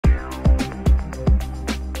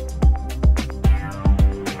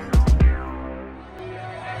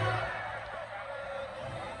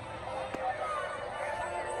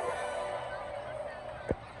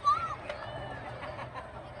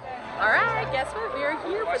guess what? We are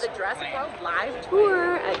here for the Jurassic World Live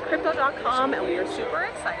Tour at crypto.com, and we are super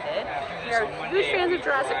excited. We are huge fans of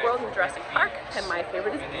Jurassic World and Jurassic Park, and my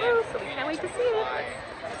favorite is Blue, so we can't wait to see it.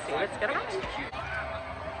 Let's see what's gonna happen.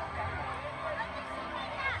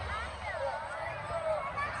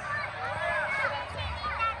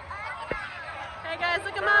 Hey guys,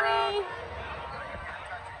 look at mommy!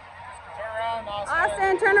 Turn around, Austin.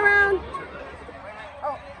 Austin, turn around!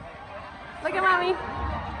 Oh, look at mommy!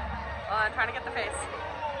 Oh, I'm trying to get the face.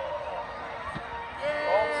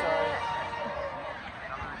 Oh, sorry.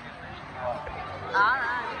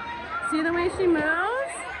 Alright. See the way she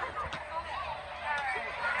moves?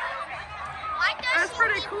 That's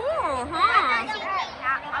pretty cool, huh?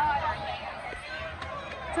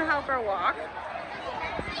 To help her walk.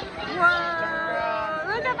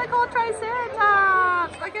 Whoa! Look at the cool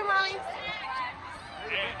Triceratops! Look at mommy.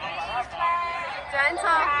 Gentle.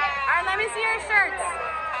 Alright, let me see your shirts.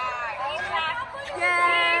 Yay!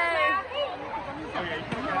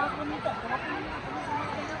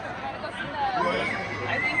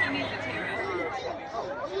 I think you need to take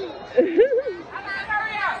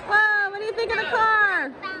Whoa, what do you think of the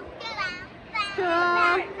car?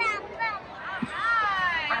 Cool.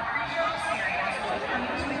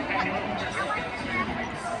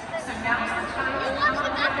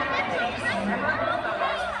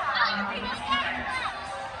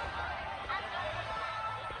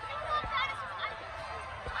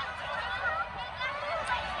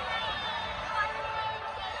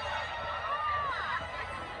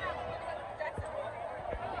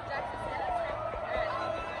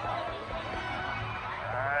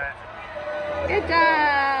 Good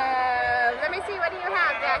job! Let me see, what do you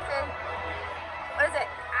have, Jackson? What is it?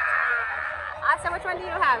 Austin, which one do you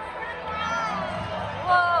have?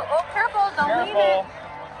 Whoa, oh, careful, don't lean it.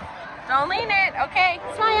 Don't lean it, okay.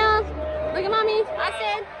 Smile. Look at mommy,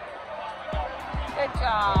 Austin. Good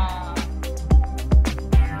job.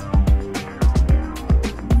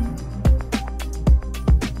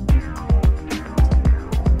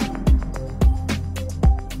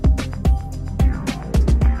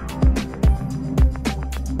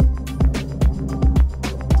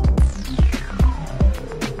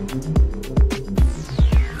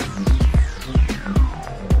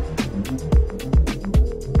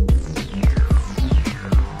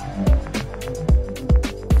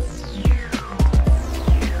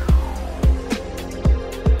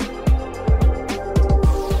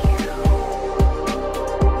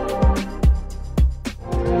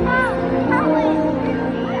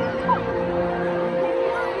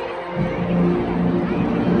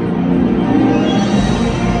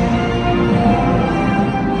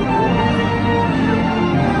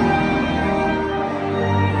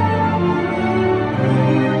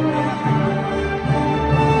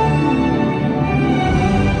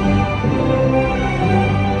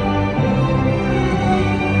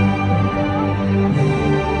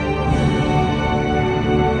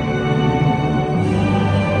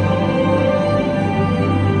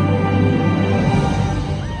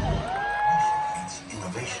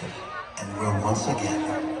 Once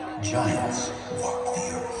again, giants walk the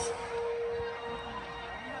earth.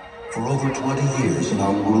 For over 20 years in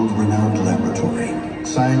our world-renowned laboratory,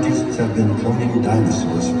 scientists have been cloning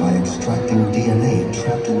dinosaurs by extracting DNA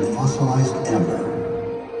trapped in fossilized amber.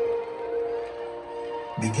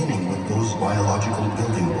 Beginning with those biological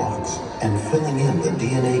building blocks and filling in the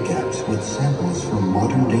DNA gaps with samples from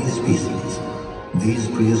modern-day species, these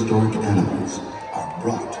prehistoric animals are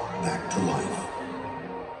brought back to life.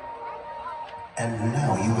 And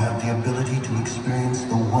now you have the ability to experience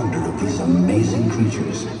the wonder of these amazing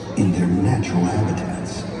creatures in their natural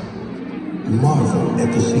habitats. Marvel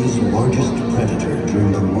at the sea's largest predator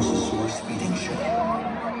during the Mosasaurus feeding show.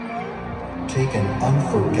 Take an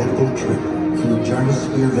unforgettable trip through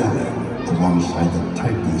Jarnosphere Valley alongside the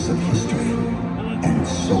titans of history and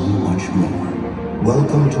so much more.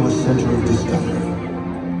 Welcome to a center of discovery.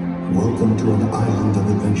 Welcome to an island of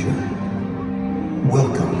adventure.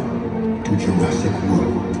 Welcome to Jurassic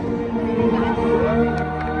World.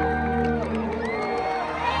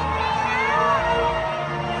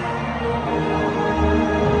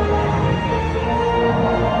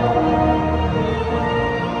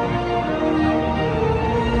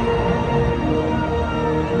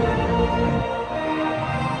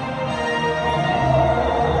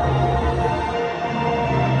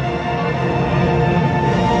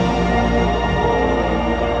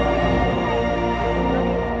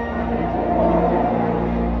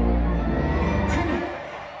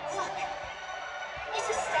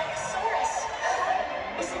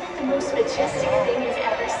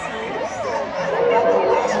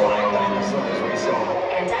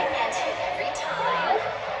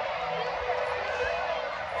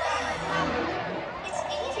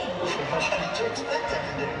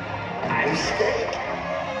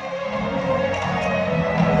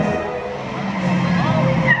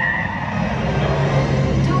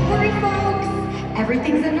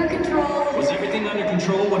 Everything's under control. Was everything under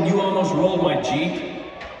control when you almost rolled my Jeep?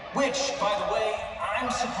 Which, by the way, I'm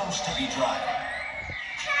supposed to be driving.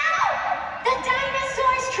 Help! The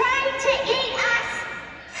dinosaur's trying to eat us!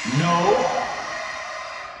 No.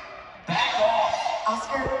 Back off!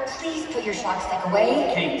 Oscar, please put your shock stick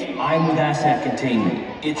away. Kate, I'm with asset containment.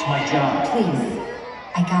 It's my job. Please.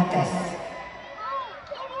 I got this.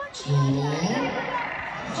 Jeanie?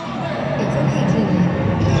 It's okay, Jeanie.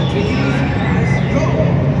 Take it easy, guys. Go!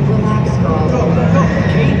 Relax, girl. Go!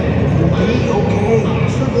 Kate, you'll be okay.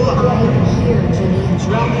 Circle up. I'm here, Jeanie.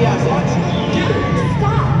 Surround the assets. Get her!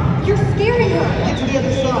 Stop! You're scaring her! Get to the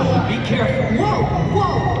other side. Be careful. Whoa!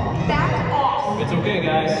 Whoa! Back off! It's okay,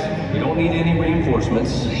 guys. We don't need any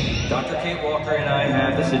reinforcements. Dr. Kate Walker and I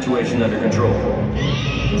have the situation under control.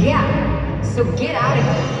 Yeah, so get out of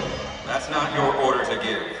here. That's not your order to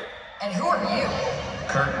give. And who are you?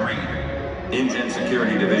 Kurt Reed, InGen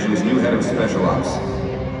Security Division's new head of Special Ops.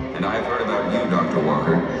 And I've heard about you, Dr.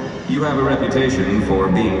 Walker. You have a reputation for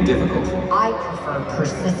being difficult. I prefer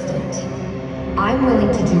persistent. I'm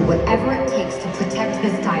willing to do whatever it takes to protect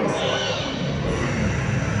this dinosaur.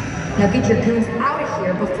 Now get your goons out of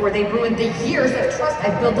here before they ruin the years of trust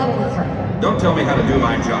I've built up with her. Don't tell me how to do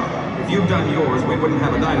my job. If you'd done yours, we wouldn't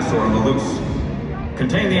have a dinosaur on the loose.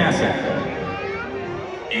 Contain the asset.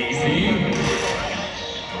 Easy.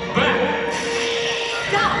 Back!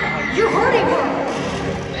 Stop! You're hurting her!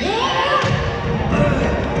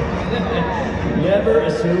 Never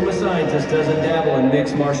assume a scientist doesn't dabble in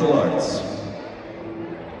mixed martial arts.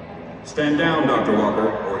 Stand down, Dr. Walker,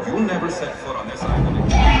 or you'll never set foot on this island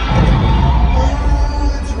again.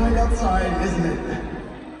 It's right outside, isn't it?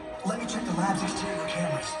 Let me check the lab's exterior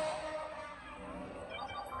cameras.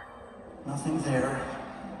 Nothing there.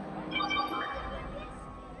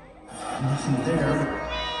 Nothing there.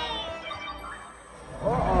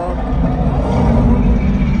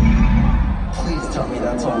 Please tell me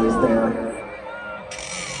that's always there.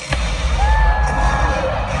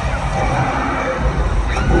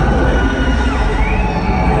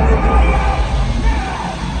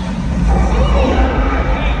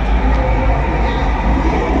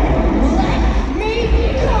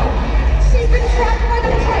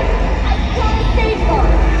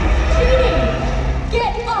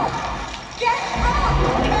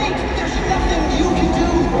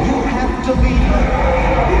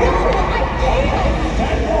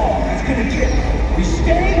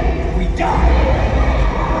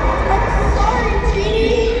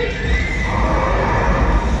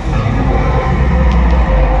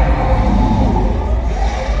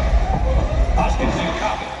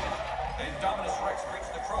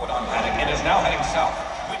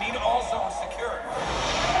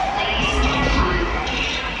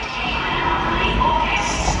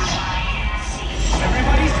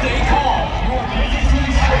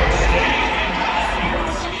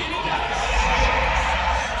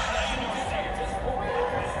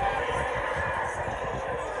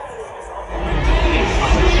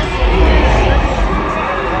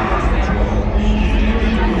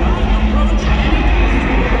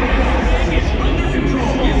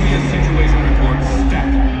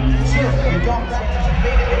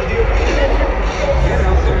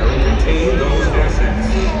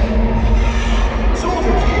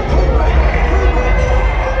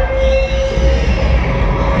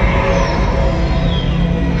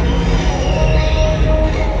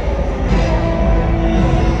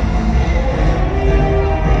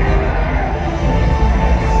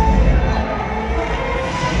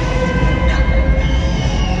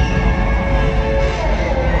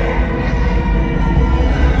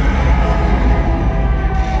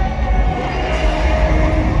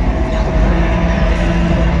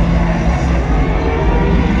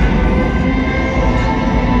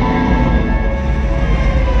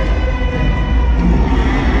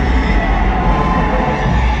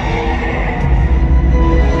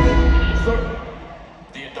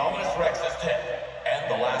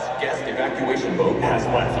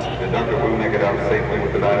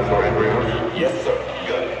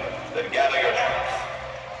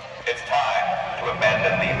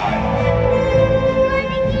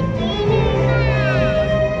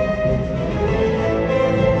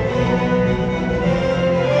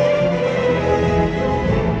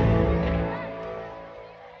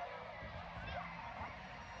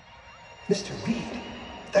 Mr. Reed,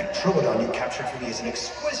 that Troodon you captured for me is an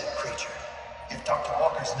exquisite creature. If Dr.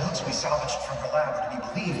 Walker's notes we salvaged from her lab are to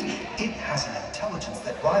be believed, it has an intelligence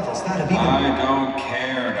that rivals that of even... I don't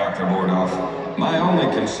care, Dr. Bordoff. My only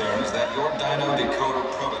concern is that your dino decoder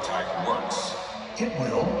prototype works. It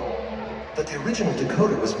will. But the original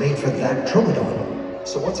decoder was made for that Troodon.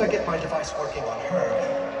 So once I get my device working on her,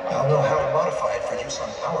 I'll know how to modify it for use on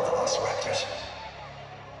our velociraptors.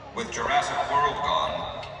 With Jurassic World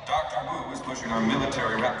gone, Dr. Wu is pushing our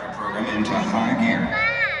military raptor program into high gear.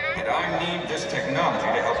 And I need this technology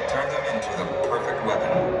to help turn them into the perfect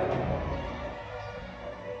weapon.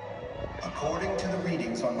 According to the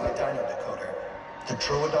readings on my dino decoder, the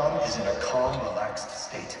Troodon is in a calm, relaxed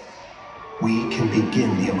state. We can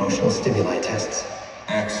begin the emotional stimuli tests.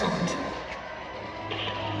 Excellent.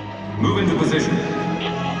 Move into position.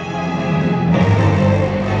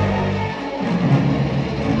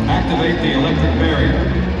 Activate the electric barrier.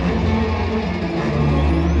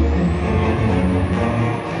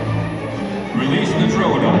 Release the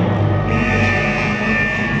Troodon.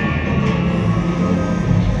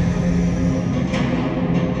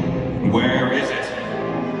 Where is it?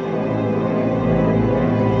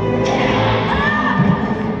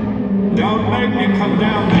 Don't make me come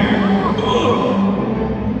down there.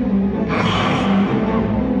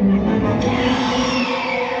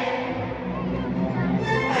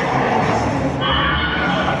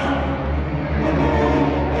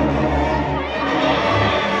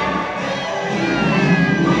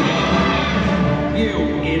 You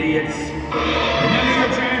idiots. Remember your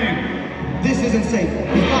training. This isn't safe.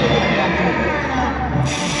 We've got to get back in.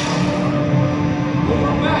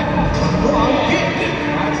 We're back. Go on, get Get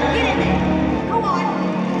Get in there! Go on!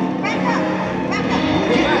 Wrap up! Wrap up!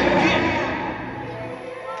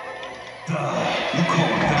 You call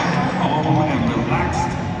that calm and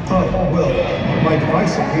relaxed? Oh, well, my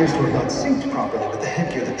device appears to have not synced properly with the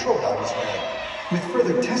headgear the Troodon is wearing. With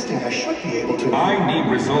further testing, I should be able to... I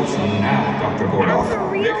need results now, Dr. Bordoff. For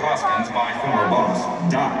real? Nick Hoskins, my former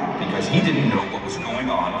boss, died because he didn't know what was going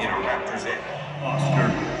on in a raptor's head. Oscar.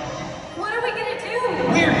 What are we gonna do?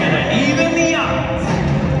 We're gonna even the odds.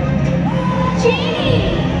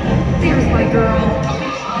 Jeanie! There's my girl.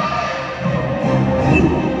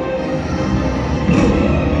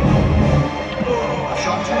 I've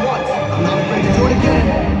shot you once. I'm not afraid to do it again.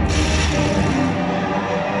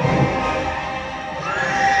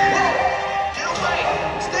 Get away!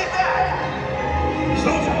 Stay back!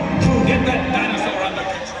 Soldier, get that dinosaur under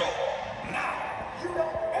control. Now. You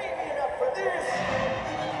don't pay me enough for this!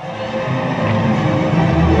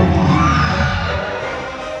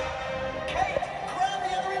 Kate, grab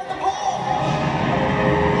the other end of the pole!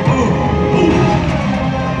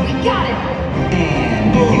 We got it!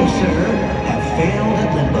 And you, sir, have failed at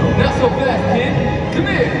limbo. Not so fast, kid. Come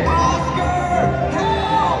here. Oscar!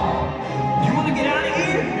 Help! You want to get out of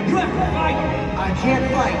here? You have to fight. I can't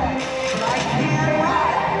fight, but I can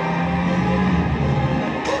ride.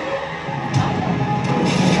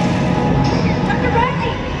 Dr.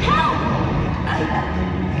 Riley! Help!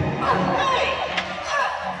 Hey!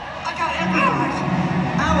 I got hypnotized.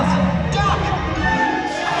 Allison, duck!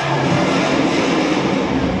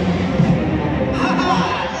 Ha-ha!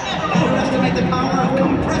 Never underestimate the power of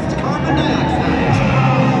compressed carbon dioxide.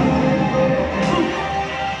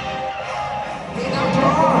 Get out your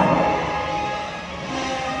arm.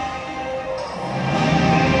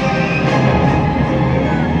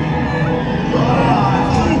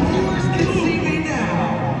 Viewers can see me now.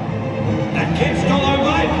 That kid stole our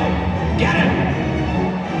life. Get him.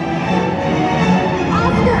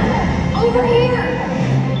 Oscar! Over here!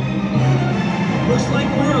 Looks like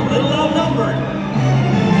we're a little outnumbered.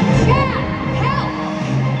 Chad! Help!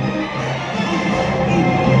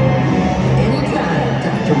 Anytime,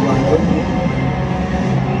 Dr. Riley.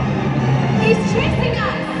 He's chasing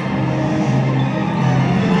us!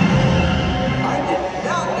 I did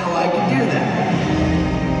not know I could do that.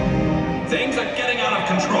 Things are getting out of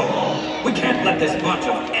control. We can't let this bunch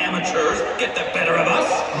of amateurs get the better of us.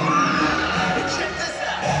 Check this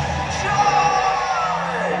out.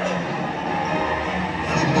 Charge!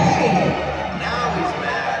 Hey! Now he's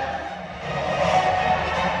mad.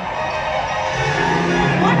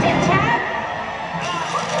 Watch it, Chad!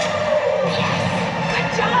 Yes! Good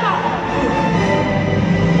job!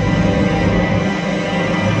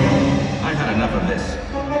 I've had enough of this.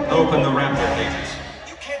 Open the raptor cages.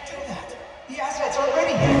 You can't do that. The asset's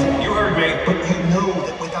already hit. You heard me. But you know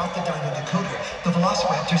that without the dino decoder, the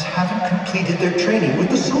velociraptors haven't completed their training with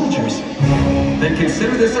the soldiers. Then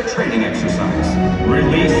consider this a training exercise.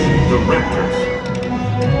 Release the raptors.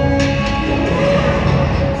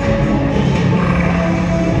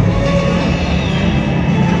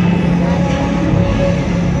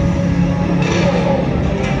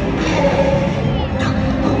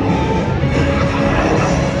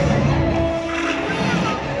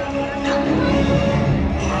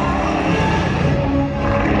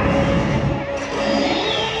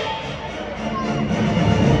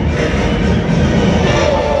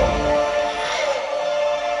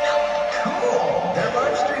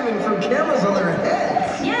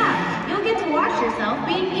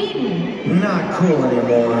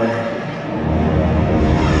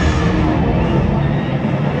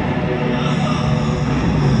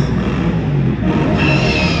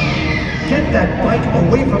 bike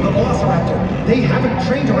away from the Velociraptor. They haven't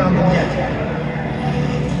trained around them yet.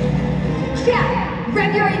 Jack,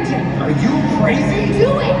 rev your engine. Are you crazy?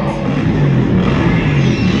 Do it!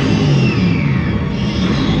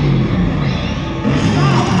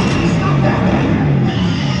 Stop that!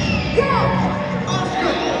 Go!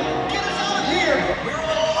 Oscar, get us out of here! We're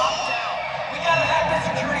all locked down. We gotta hack the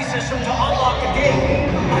security system to unlock the gate.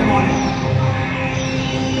 I'm on it.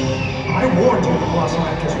 I warned you the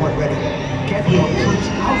Velociraptors weren't ready. Get your troops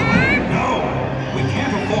out of here. No! We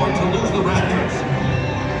can't afford to lose the raptors.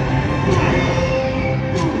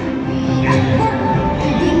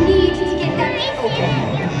 We need to get them open.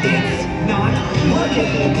 It's not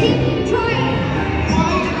working. Keep trying.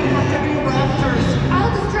 Why do we have to be raptors?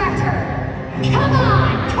 I'll distract her. Come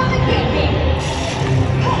on, come and get me.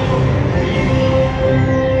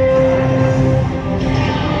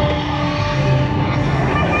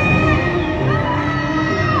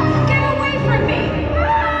 Get away from me.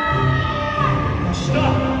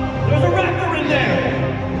 Stop! There's a raptor in there!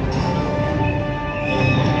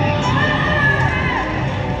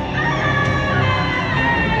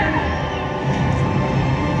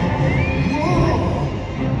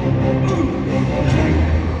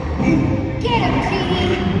 Get him,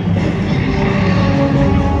 Jeanie.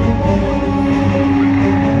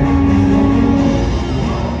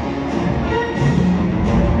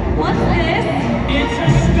 What's this? It's a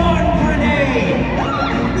stun grenade!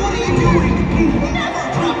 What are you doing? Never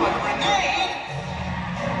drop a grenade!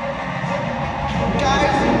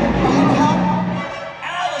 Guys, will you help?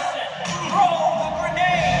 Allison, throw the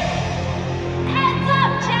grenade! Heads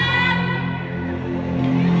up, Chad.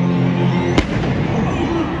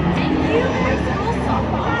 Thank you, high school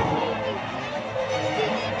softball.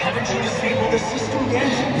 Haven't you disabled the system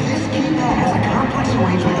yet? This keypad has a complex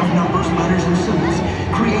arrangement of numbers, letters, and symbols,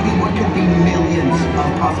 creating what could be millions of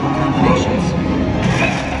possible combinations.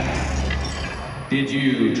 Did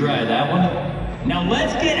you try that one? Now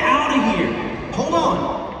let's get out of here! Hold on.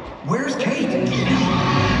 Where's Kate?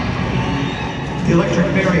 The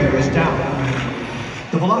electric barrier is down.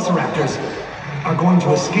 The Velociraptors are going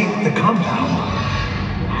to escape the compound.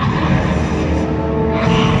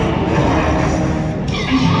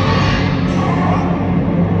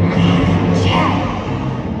 Chad,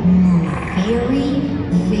 move very,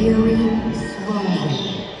 very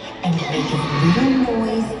slowly and make as little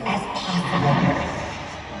noise as possible.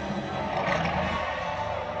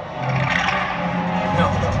 No.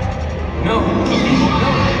 No. No.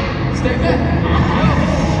 Stay back. No.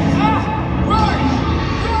 Ah! Run!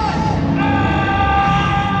 Run! Ah!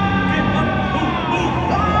 Move!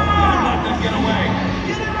 Don't let them get away.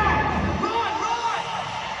 Get him out! Run! Run!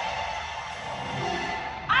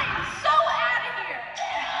 I am so out of here.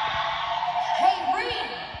 Hey, Reed!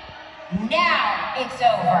 Now it's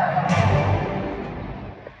over.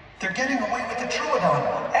 They're getting away with the Troodon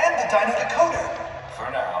and the Dino Decoder. For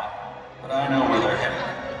now. But I know where they're headed.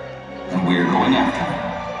 And we're going after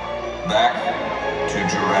them. Back to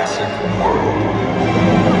Jurassic World.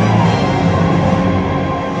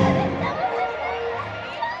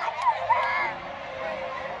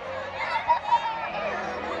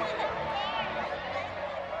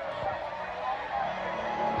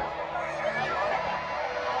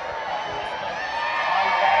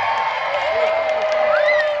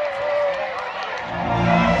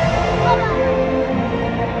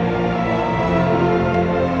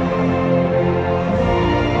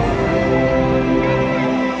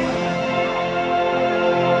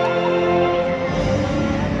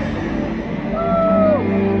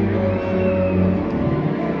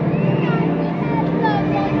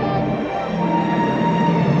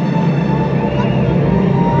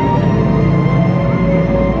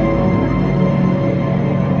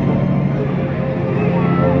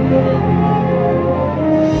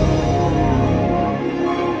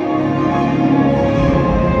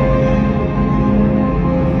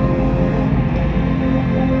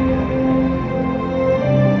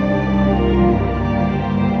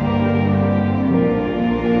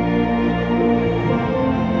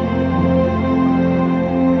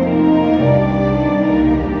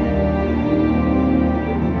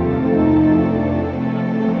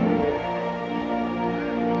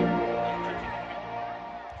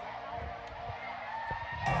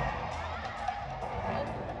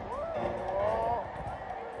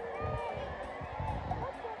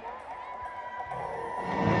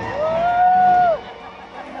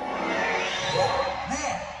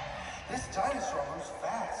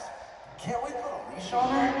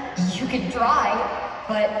 You could try,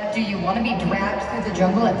 but do you want to be dragged through the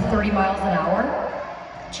jungle at 30 miles an hour?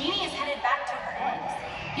 Jeanie is headed back to her eggs.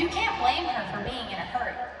 You can't blame her for being in a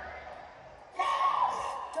hurry.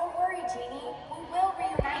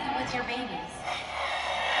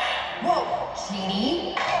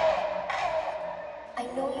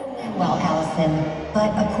 well, Allison, but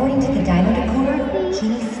according to the Dino Decoder,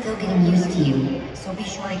 Jeannie's still getting used to you, so be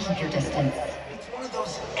sure to keep your distance. It's one of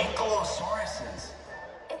those ankylosauruses.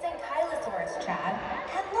 It's Ankylosaurus, Chad.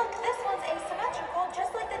 And look, this one's asymmetrical,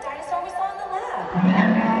 just like the dinosaur we saw in the lab.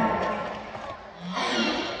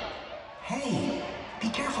 Hey, be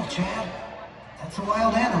careful, Chad. That's a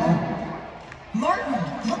wild animal. Martin,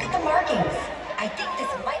 look at the markings. I think this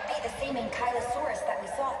might be the same Ankylosaurus that we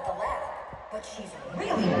saw at the lab, but she's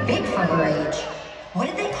really big for her age. What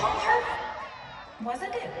did they call her?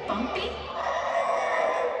 Wasn't it Bumpy?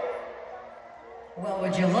 Well,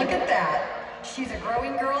 would you look at that? She's a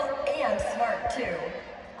growing girl and smart, too.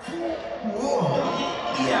 Whoa.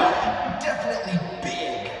 Yeah, definitely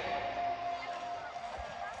big.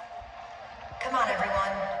 Come on,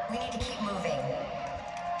 everyone. We need to keep moving.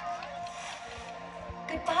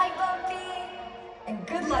 Goodbye, Bumpy. And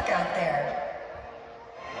good luck out there.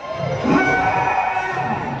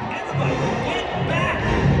 Everybody, get back!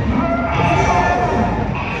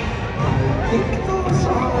 I think those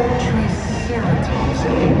are Triceratops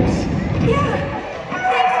eggs. Yeah!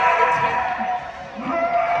 Thanks for the tip.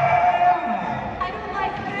 I don't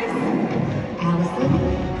like this. Allison,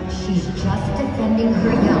 she's just defending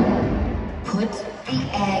her young. Put the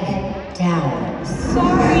egg down.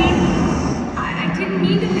 Sorry. I didn't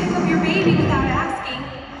mean to pick up your baby without asking.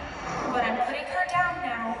 But I'm putting her down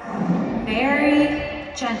now.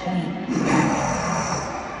 Very gently.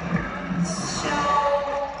 So,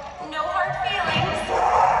 no hard feelings,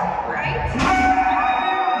 right?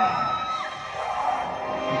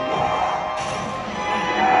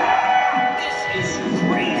 This is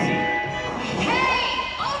crazy! Hey!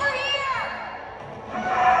 Over here!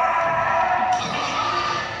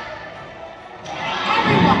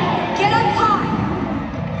 Everyone, get up high!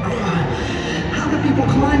 How do people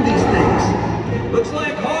climb these things? Looks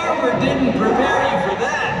like Harvard didn't prepare you for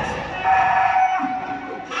that.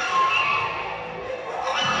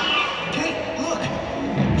 Kate, look!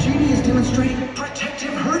 Jeanie is demonstrating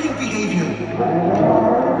protective herding behavior.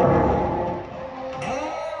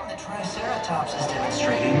 And the Triceratops is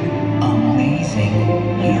demonstrating amazing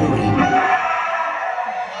hearing.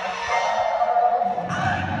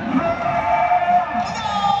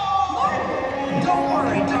 Don't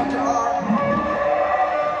worry, Dr. R.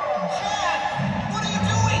 Chad, what are you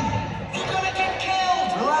doing? You're gonna get killed!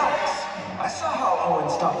 Relax. I saw how Owen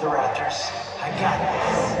stopped the raptors. I got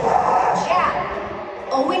this. Chad,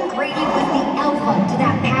 Owen Grady was the alpha to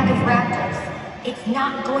that pack of raptors. It's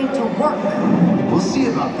not going to work. We'll see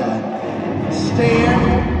about that.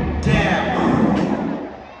 Stand down.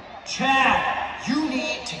 Chad, you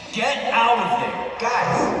need to get out of there.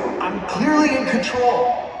 Guys, I'm clearly in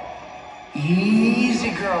control. Easy,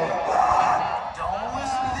 girl. Don't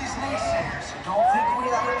listen to these naysayers who don't think we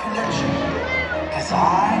have a connection. Because I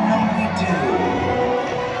know we do.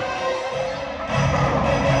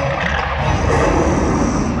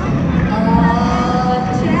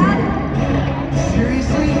 Chad?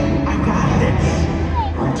 Seriously? I got this.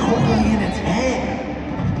 I'm totally in its head.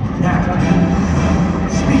 Now,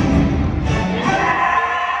 speak.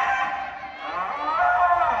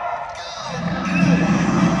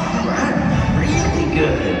 Really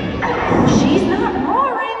good. She's not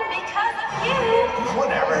roaring because of you.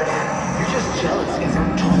 Whatever. You're just jealous because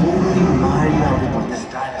I'm totally mind-melded with this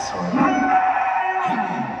dinosaur.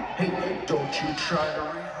 Hey, don't you try to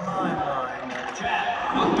read my mind. Chad,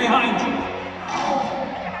 look behind you.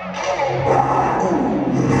 Oh,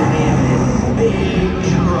 man, in big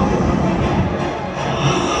trouble.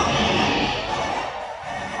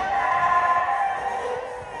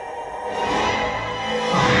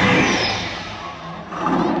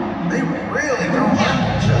 They really don't like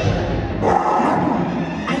each other.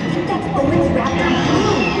 I think that's Owen's raptor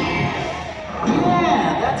blue. Yeah,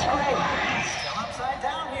 that's great. Still upside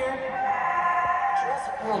down here.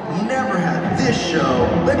 Jurassic World never had this show.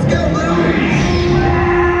 Let's go, Blue!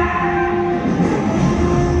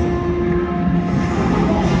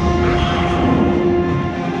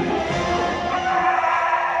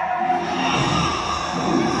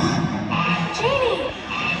 Jeanie!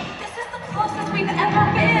 This is the closest we've ever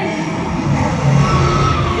been.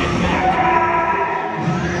 Get back.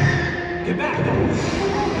 Get back.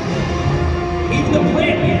 Even the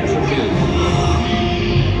plant leaders refuse.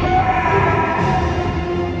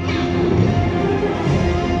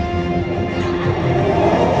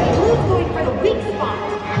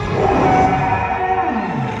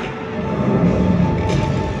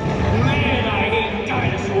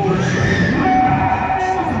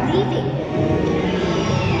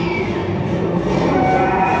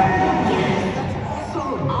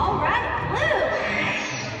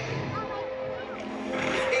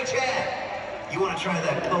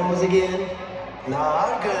 nose again? Nah,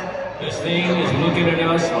 I'm good. This thing is looking at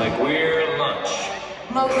us like we're lunch.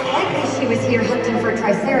 Most likely she was here hunting for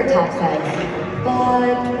Triceratops eggs,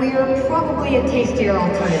 but we're probably a tastier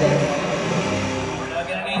alternative. We're not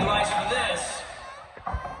gonna need lights for this.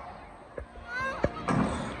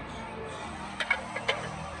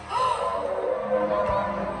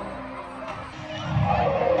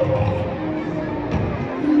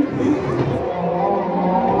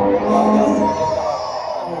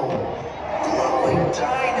 Glowing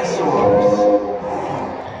dinosaurs.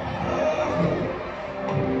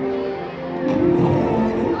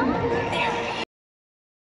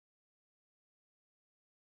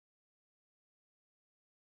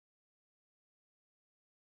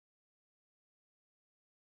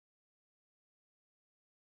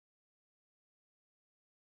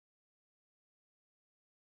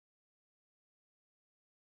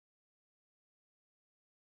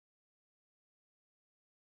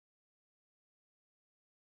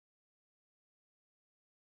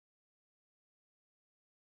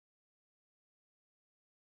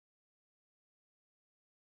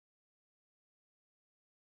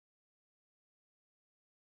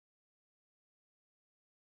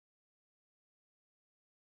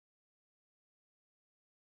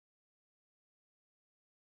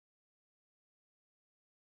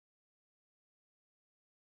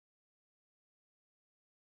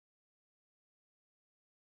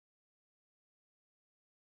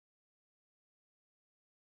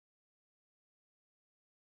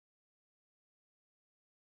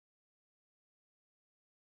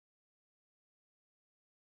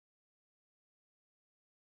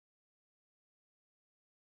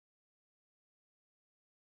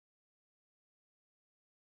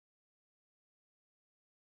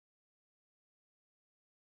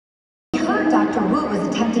 Dr. Wu was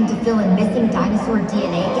attempting to fill in missing dinosaur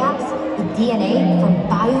DNA gaps with DNA from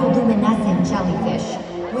bioluminescent jellyfish,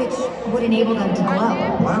 which would enable them to glow.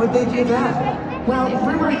 Why would they do that? Well,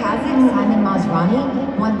 rumor has it Simon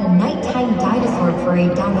Masrani won the nighttime dinosaur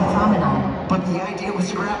parade down the promenade. But the idea was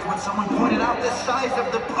scrapped when someone pointed out the size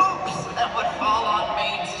of the poops that would fall on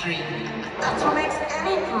Main Street. That's what makes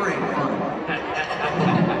any parade fun.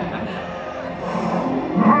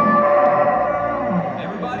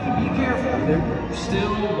 Everybody, be careful. They're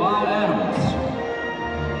still wild animals.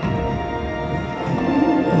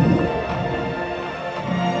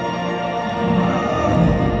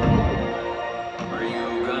 Are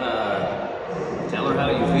you gonna tell her how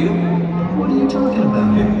you feel? What are you talking about?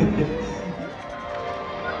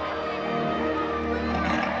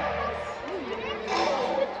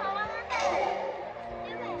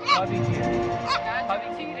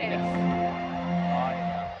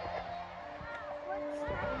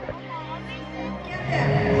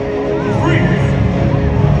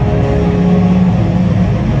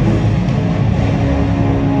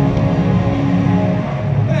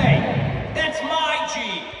 Hey, that's my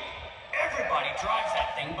Jeep. Everybody drives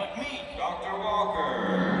that thing but me. Dr.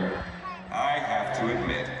 Walker, I have to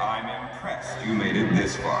admit, I'm impressed you made it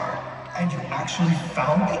this far. And you actually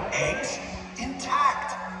found the eggs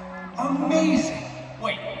intact. Amazing.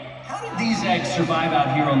 Wait, how did these eggs survive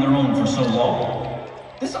out here on their own for so long?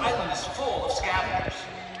 This island is full of scavengers.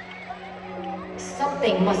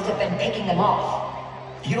 Something must have been picking them off.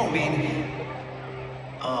 You don't mean...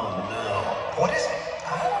 Oh no. What is it?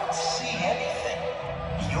 I don't see anything.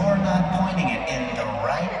 You're not pointing it in the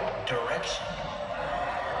right direction.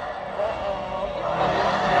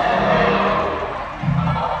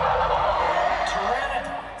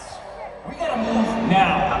 Tyrannosaurus. We gotta move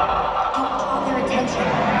now. Don't draw their attention.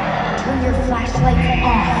 Turn your flashlights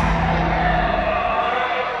off.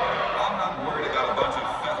 I'm not worried about a bunch of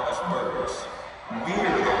featherless birds.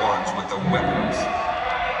 We're the ones with the weapons.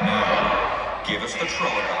 Now, give us the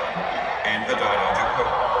Troodon and the Dino Jacob.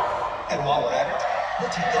 And while we're at it, we'll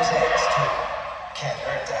take those eggs too. Can't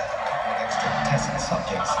hurt to have a couple of extra testing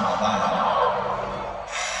subjects in the lab.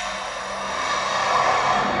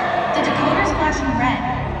 The decoder's flashing red.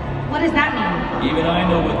 What does that mean? Even I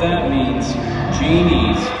know what that means.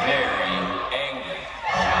 Jeanie's very angry.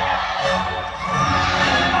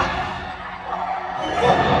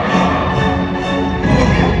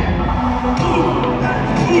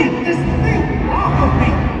 Get this thing off of me!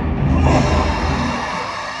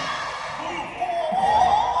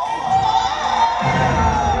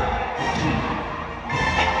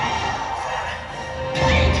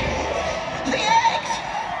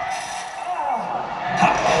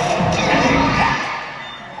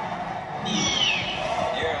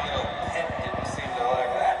 You're a little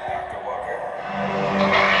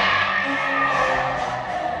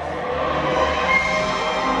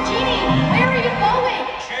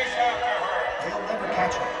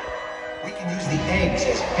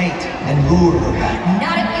Nublar.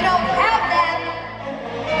 Not if you don't have them!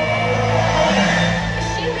 Is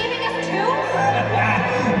she leaving us too?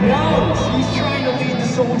 No, she's trying to lead the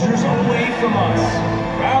soldiers away from us.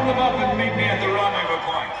 Round them up and meet me at the rendezvous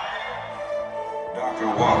point. Dr.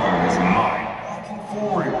 Walker is mine. Walking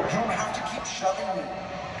forward. You don't have to keep shoving me.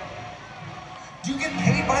 Do you get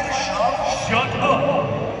paid by the shove? Shut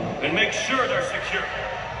up! And make sure they're secure.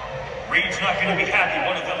 Reed's not gonna be happy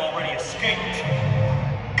one of them already escaped.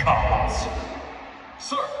 Cowards.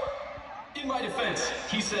 Sir, in my defense,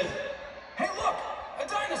 he said, "Hey look, a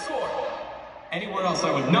dinosaur!" Anywhere else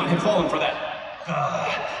I would not have fallen for that.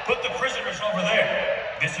 Put the prisoners over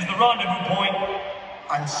there. This is the rendezvous point.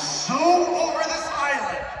 I'm so over this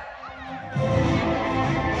island.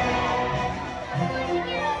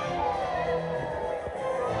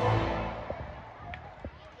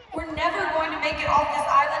 We're never going to make it off this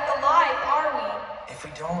island alive, are we? If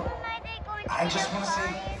we don't, I just want to say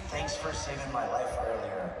thanks for saving my life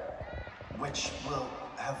earlier, which will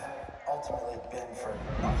have ultimately been for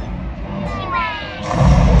nothing.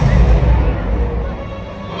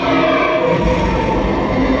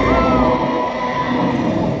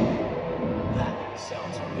 That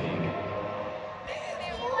sounds big.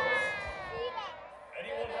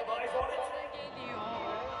 Anyone have eyes on it?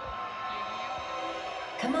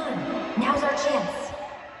 Come on, now's our chance.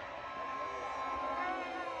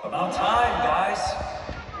 About time, guys.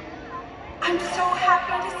 I'm so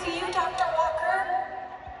happy to see you, Dr. Walker.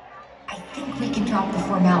 I think we can drop the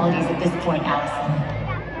formalities at this point, Allison.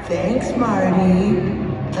 Thanks, Marty.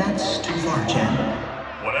 That's too far, Jen.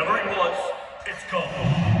 Whatever it was, it's gone.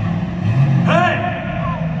 Hey!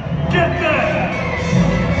 Get there!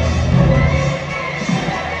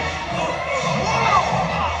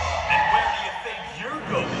 And where do you think you're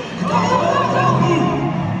going?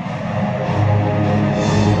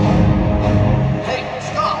 Hey,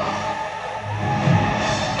 stop!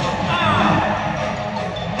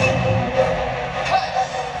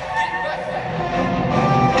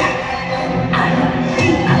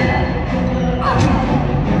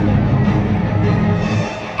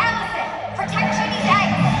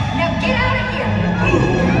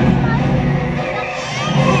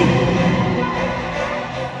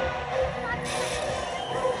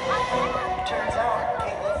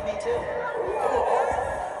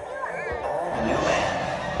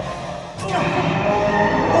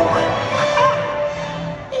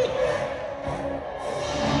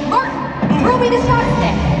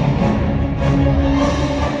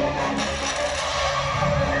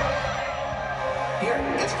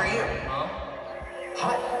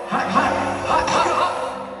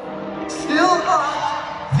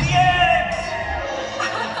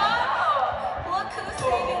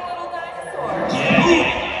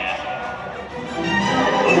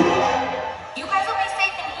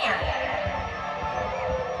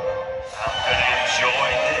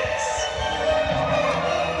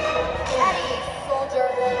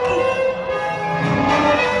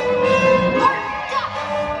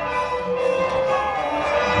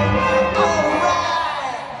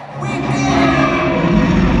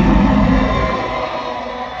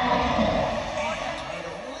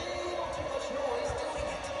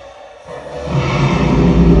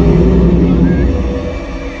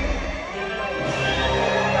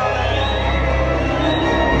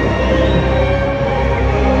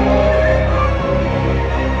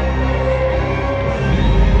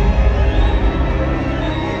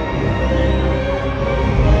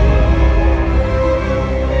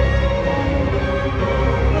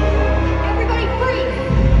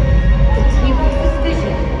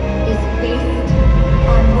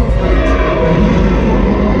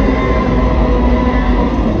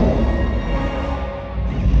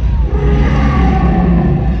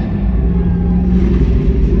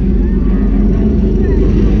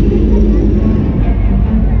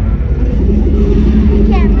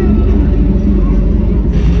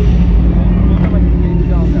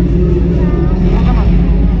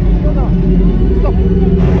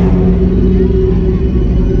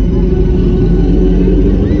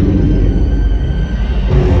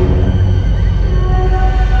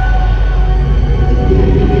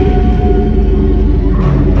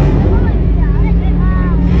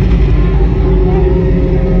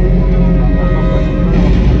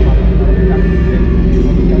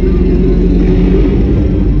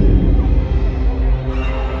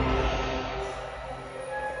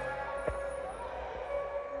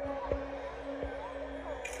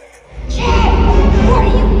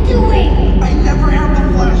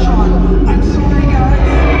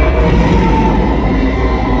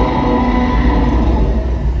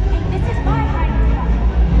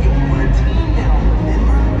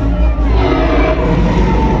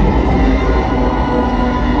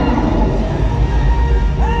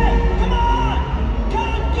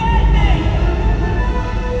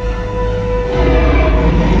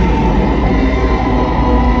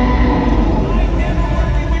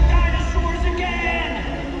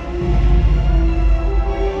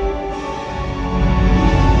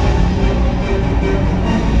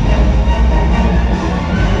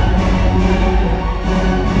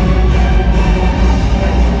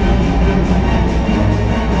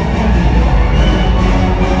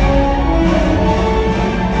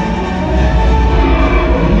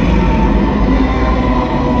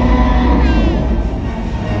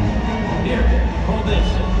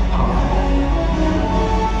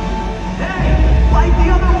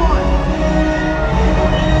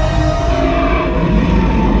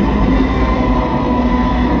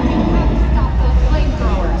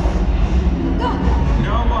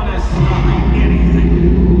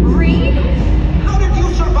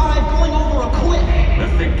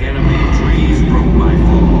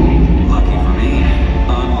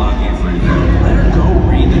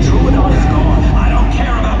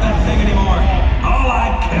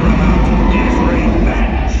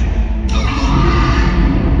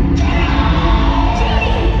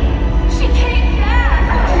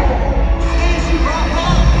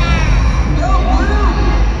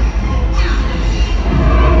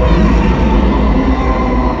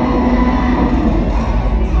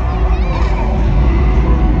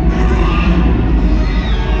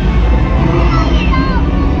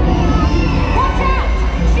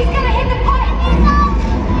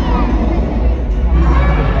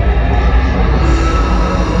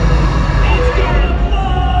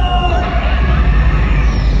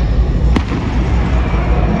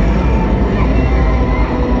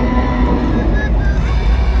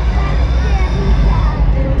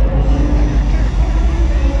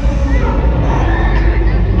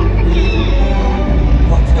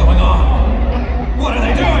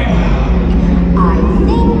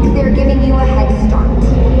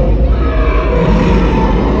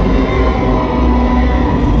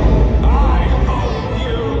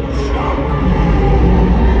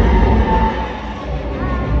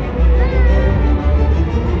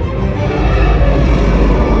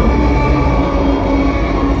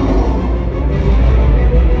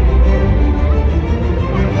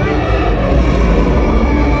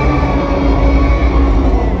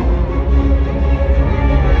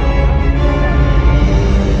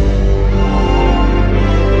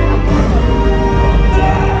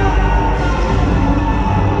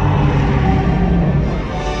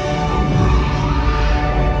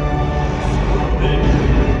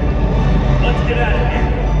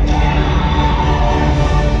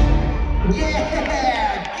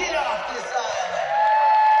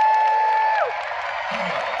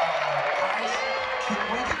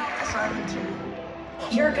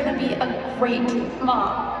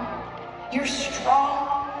 You're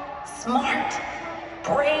strong, smart,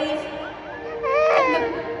 brave, and the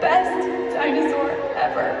best dinosaur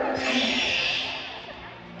ever.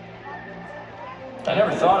 I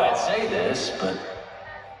never thought I'd say this, but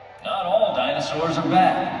not all dinosaurs are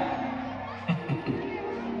bad.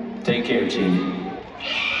 Take care, Jeanie.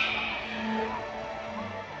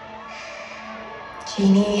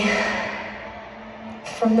 Jeanie,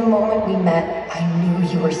 from the moment we met, I knew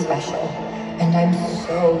you were special, and I'm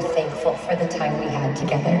so thankful for the time we had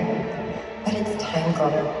together. But it's time,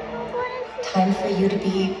 girl. Time for you to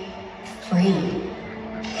be free.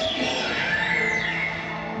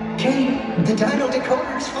 Jeanie, the dino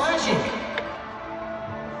decoder is flashing.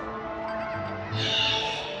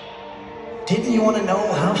 Didn't you want to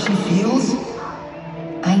know how she feels?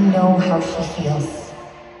 I know how she feels.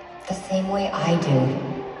 The same way I do.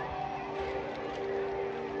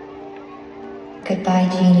 Goodbye,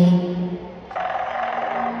 Jeanie.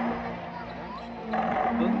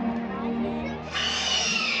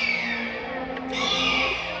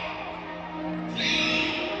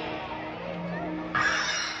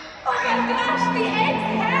 Oh my gosh, the egg's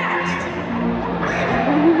hatched!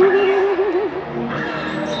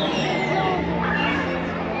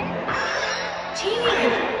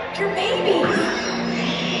 Jeanie, your baby!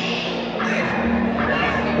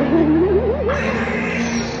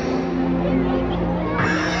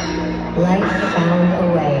 Life found a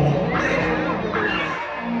way.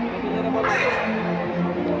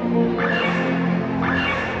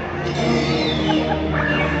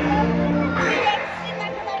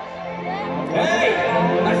 Hey!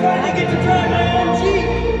 I finally get to drive my own Jeep!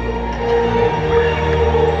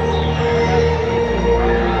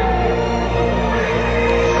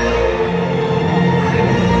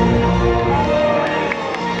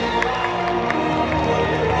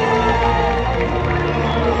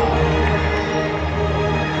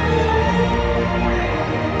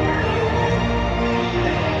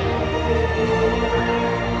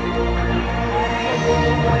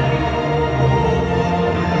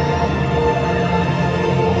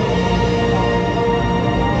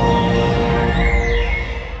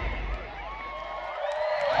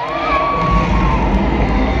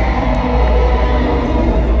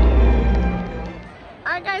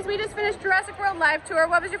 Jurassic World Live Tour.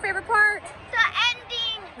 What was your favorite part? The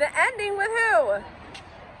ending. The ending with who?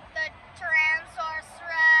 The Tyrannosaurus.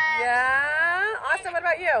 Yeah. Austin, what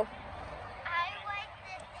about you? I like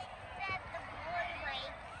the thing that the boy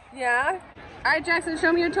likes. Yeah. All right, Jackson,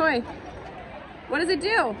 show me your toy. What does it do?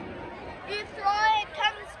 You throw it, it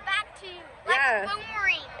comes back to you like a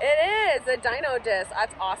boomerang. It is a dino disc.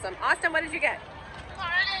 That's awesome. Austin, what did you get?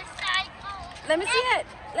 Let me see it.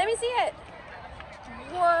 Let me see it.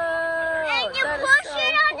 Whoa! And you push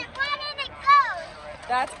it on the button and it goes.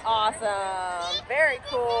 That's awesome. Very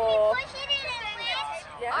cool. Push it and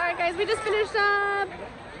it Yeah. All right, guys, we just finished up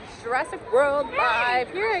Jurassic World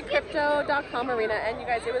Live here at Crypto.com Arena, and you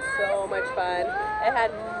guys, it was so much fun. It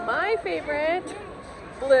had my favorite,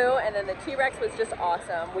 Blue, and then the T-Rex was just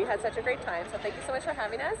awesome. We had such a great time, so thank you so much for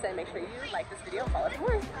having us, and make sure you like this video and follow us for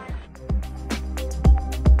more.